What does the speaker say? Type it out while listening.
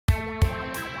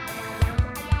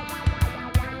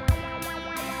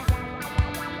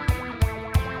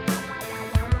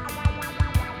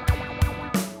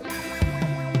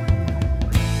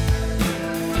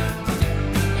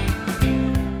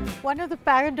One of the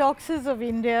paradoxes of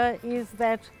India is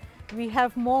that we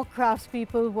have more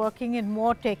craftspeople working in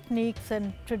more techniques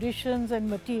and traditions and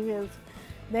materials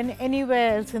than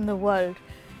anywhere else in the world.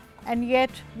 And yet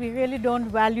we really don't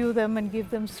value them and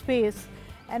give them space.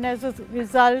 And as a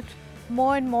result,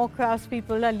 more and more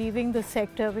craftspeople are leaving the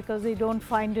sector because they don't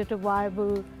find it a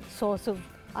viable source of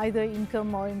either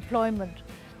income or employment.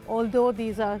 Although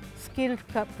these are skilled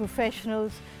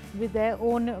professionals with their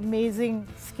own amazing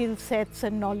skill sets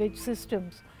and knowledge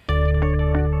systems.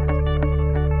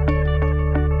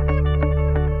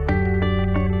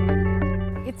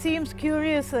 It seems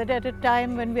curious that at a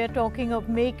time when we are talking of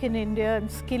Make in India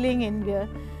and Skilling India,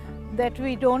 that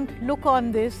we don't look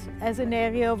on this as an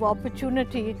area of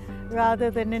opportunity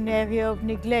rather than an area of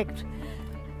neglect.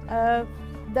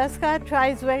 Dastkar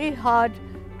tries very hard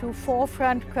to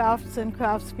forefront crafts and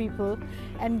craftspeople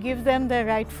and give them their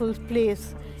rightful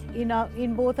place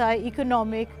in both our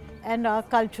economic and our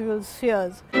cultural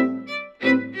spheres.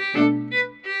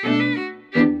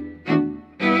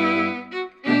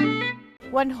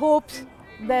 One hopes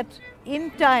that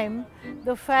in time,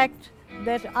 the fact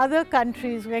that other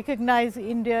countries recognize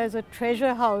India as a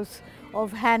treasure house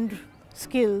of hand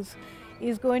skills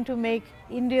is going to make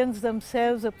Indians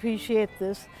themselves appreciate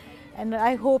this. And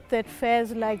I hope that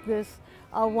fairs like this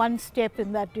are one step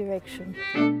in that direction.